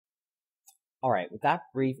Alright, with that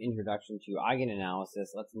brief introduction to eigenanalysis,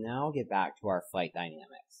 let's now get back to our flight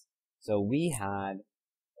dynamics. So we had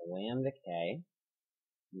lambda k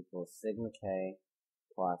equals sigma k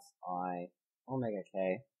plus I omega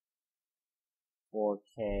k for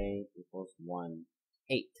k equals 1,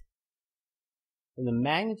 8. So the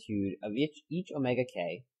magnitude of each omega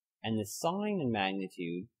k and the sign and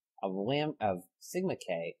magnitude of sigma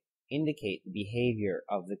k indicate the behavior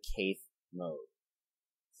of the kth mode.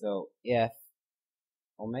 So if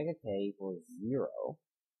omega k equals 0,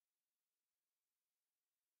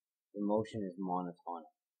 the motion is monotonic.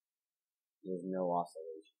 There's no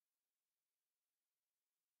oscillation.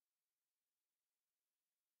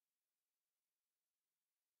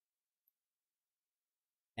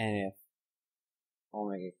 And if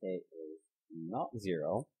omega k is not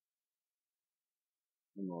 0,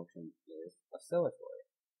 the motion is oscillatory.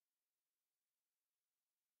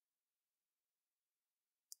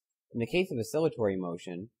 In the case of oscillatory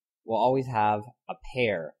motion, we'll always have a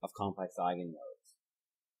pair of complex eigenmodes.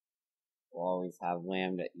 We'll always have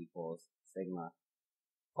lambda equals sigma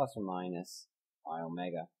plus or minus I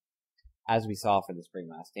omega, as we saw for the spring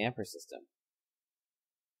mass damper system.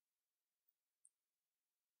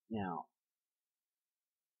 Now,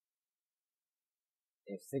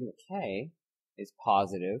 if sigma k is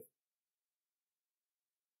positive,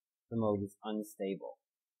 the mode is unstable.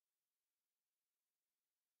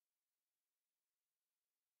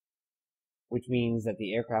 Which means that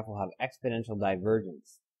the aircraft will have exponential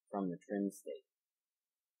divergence from the trim state.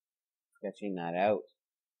 Sketching that out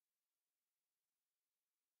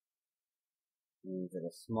means that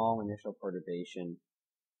a small initial perturbation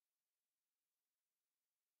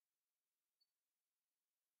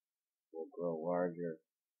will grow larger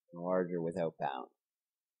and larger without bound.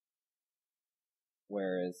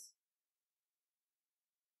 Whereas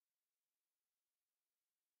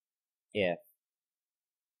if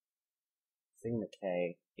sigma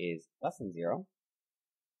k is less than 0,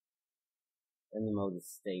 then the mode is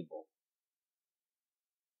stable.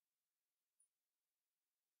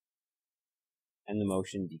 And the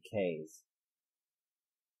motion decays.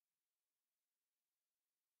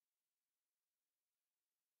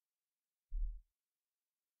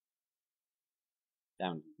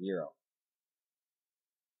 Down to 0.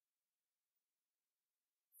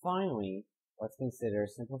 Finally, let's consider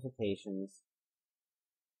simplifications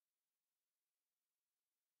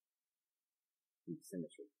to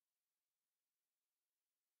symmetry.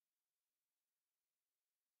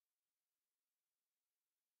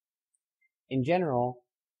 In general,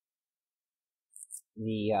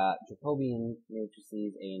 the Jacobian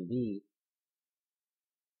matrices A and B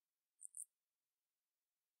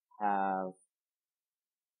have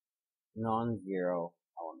non-zero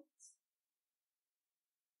elements.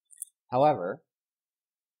 However,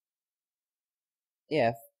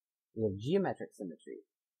 if we have geometric symmetry,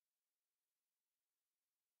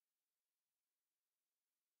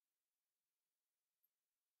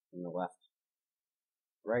 in the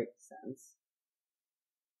left-right sense,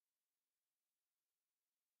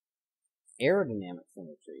 aerodynamic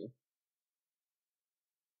symmetry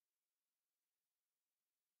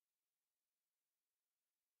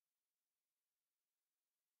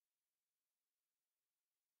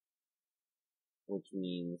which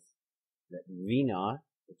means that V naught,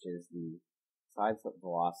 which is the side slip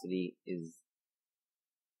velocity, is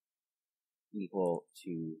equal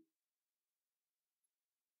to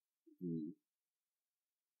the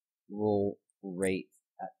roll rate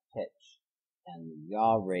at pitch and the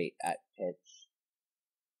yaw rate at pitch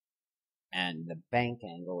and the bank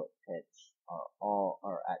angle at pitch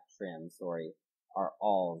at trim, are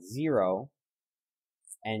all 0,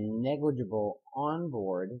 and negligible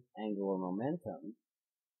onboard angular momentum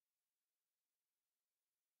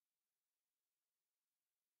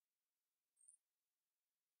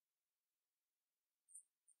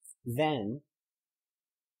then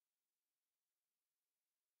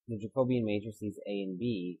the Jacobian matrices A and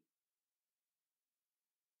B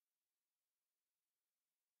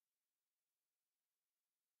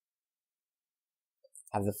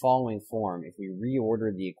have the following form if we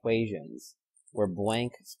reorder the equations, where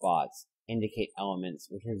blank spots indicate elements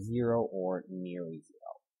which are 0 or nearly 0.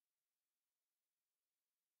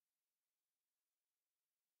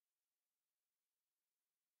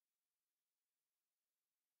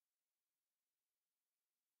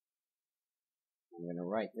 I'm going to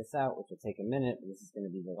write this out, which will take a minute, but this is going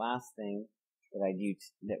to be the last thing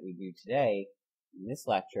that we do today in this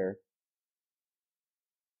lecture.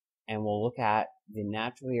 And we'll look at the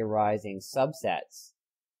naturally arising subsets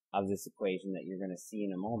of this equation that you're going to see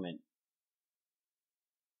in a moment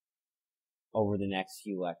over the next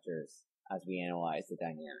few lectures as we analyze the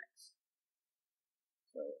dynamics.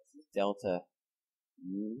 So this is delta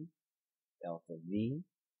U, delta V,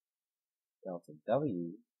 delta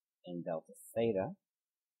W, and delta theta,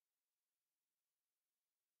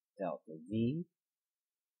 delta V,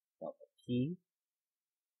 delta P,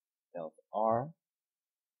 delta R,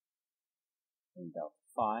 and delta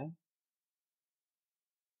phi,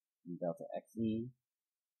 and delta XE,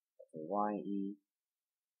 delta YE,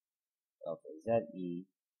 delta ZE,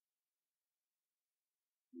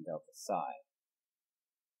 and delta psi.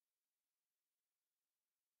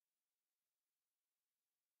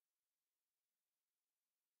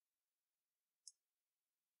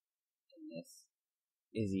 And this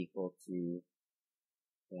is equal to,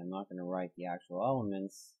 I'm not going to write the actual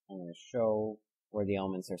elements, I'm going to show where the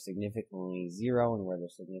elements are significantly zero and where they're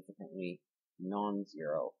significantly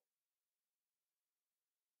non-zero.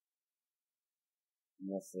 And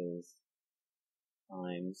this is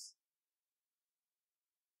times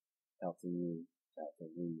delta U,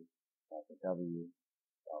 delta V, delta W,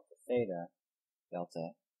 delta theta, delta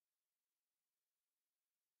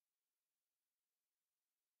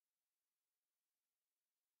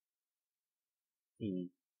P,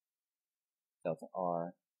 delta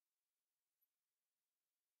R,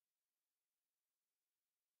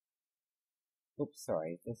 oops,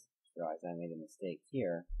 sorry, just realized I made a mistake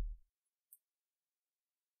here.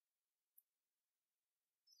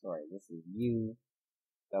 Sorry, this is U,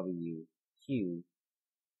 W, Q,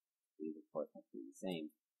 these of course have to be the same,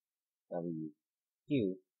 W,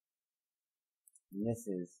 Q, and this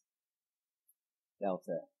is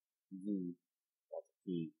delta V, delta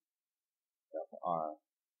P, delta R,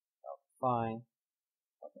 delta phi,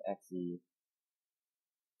 delta XE,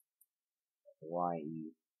 delta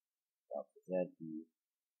YE, delta ZE,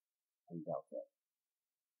 and delta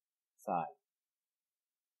psi.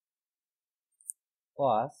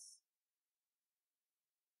 Plus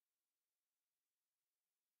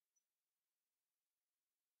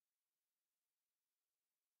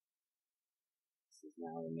this is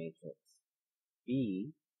now the matrix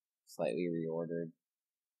B, slightly reordered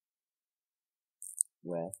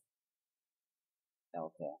with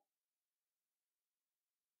delta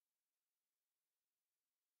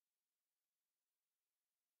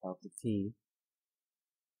T,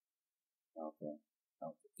 delta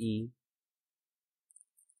E,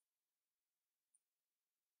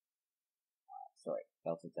 sorry,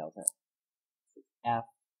 delta this is F,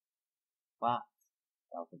 plus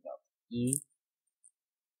delta E,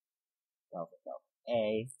 delta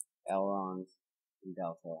A, ailerons, and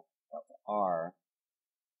delta R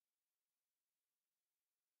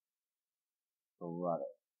for rudder.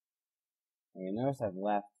 And you notice I've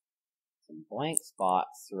left some blank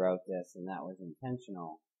spots throughout this, and that was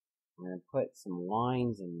intentional. I'm going to put some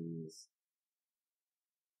lines in these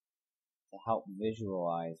to help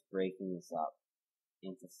visualize breaking this up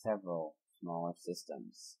into several smaller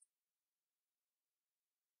systems.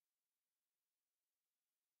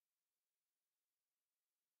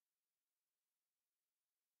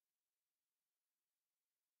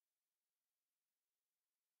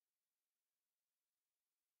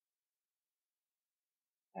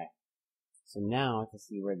 Okay, so now to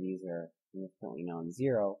see where these are significantly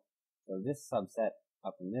non-zero, so this subset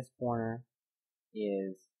up in this corner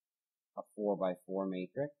is a 4x4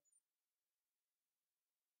 matrix.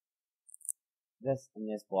 This and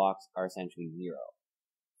this blocks are essentially zero.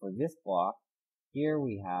 For this block, here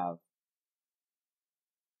we have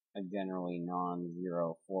a generally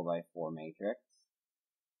non-zero 4x4 matrix,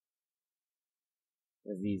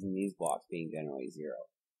 with these and these blocks being generally zero.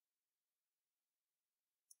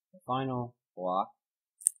 The final block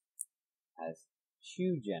has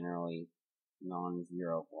two generally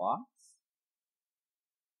non-zero blocks,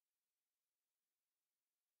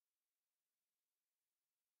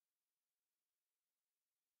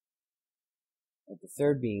 with the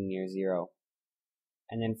third being near zero.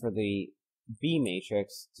 And then for the B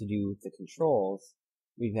matrix to do the controls,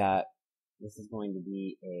 we've got, this is going to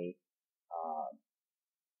be a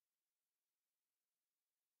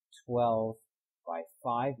 12 by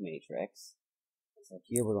 5 matrix. So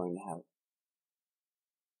here we're going to have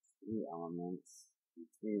 3 elements and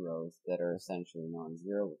 3 rows that are essentially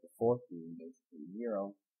non-zero, with the fourth being basically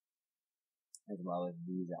 0, as well as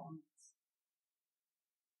these elements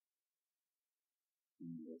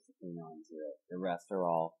being basically non-zero. The rest are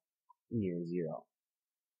all near 0.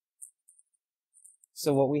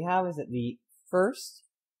 So what we have is that the first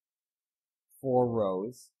 4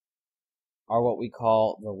 rows are what we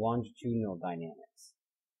call the longitudinal dynamics.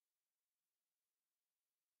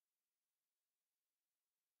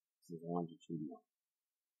 This is longitudinal.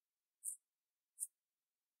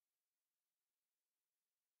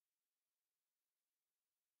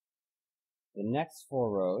 The next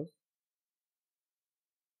 4 rows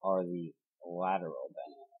are the lateral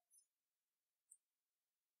dynamics.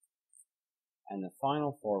 And the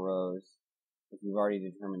final 4 rows, which we've already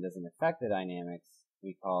determined doesn't affect the dynamics,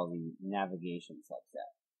 we call the navigation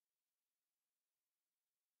subset.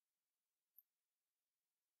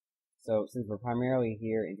 So since we're primarily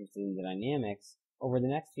here interested in the dynamics, over the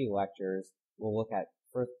next few lectures, we'll look at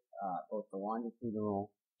first both the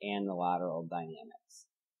longitudinal and the lateral dynamics.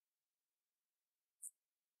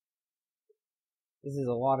 This is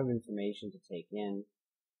a lot of information to take in,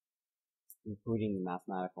 including the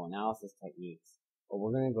mathematical analysis techniques, but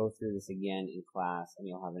we're going to go through this again in class, and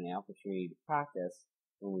you'll have an opportunity to practice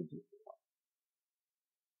when we do this.